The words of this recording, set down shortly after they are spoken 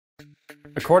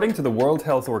According to the World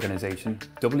Health Organization,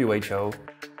 WHO,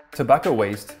 tobacco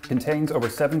waste contains over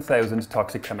 7,000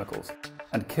 toxic chemicals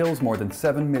and kills more than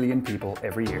 7 million people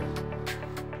every year.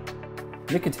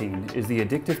 Nicotine is the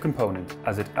addictive component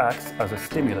as it acts as a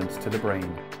stimulant to the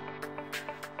brain.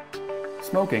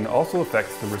 Smoking also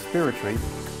affects the respiratory,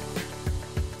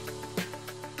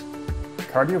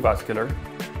 cardiovascular,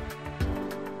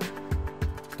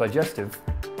 digestive,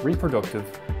 reproductive,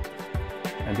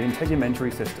 and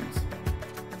integumentary systems.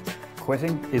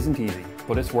 Quitting isn't easy,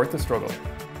 but it's worth the struggle.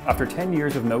 After 10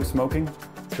 years of no smoking,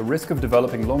 the risk of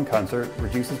developing lung cancer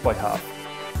reduces by half.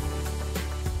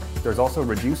 There's also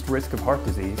reduced risk of heart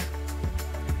disease,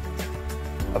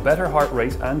 a better heart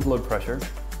rate and blood pressure,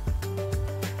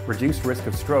 reduced risk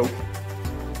of stroke,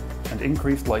 and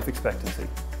increased life expectancy.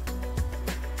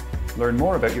 Learn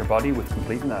more about your body with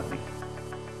Complete Anatomy.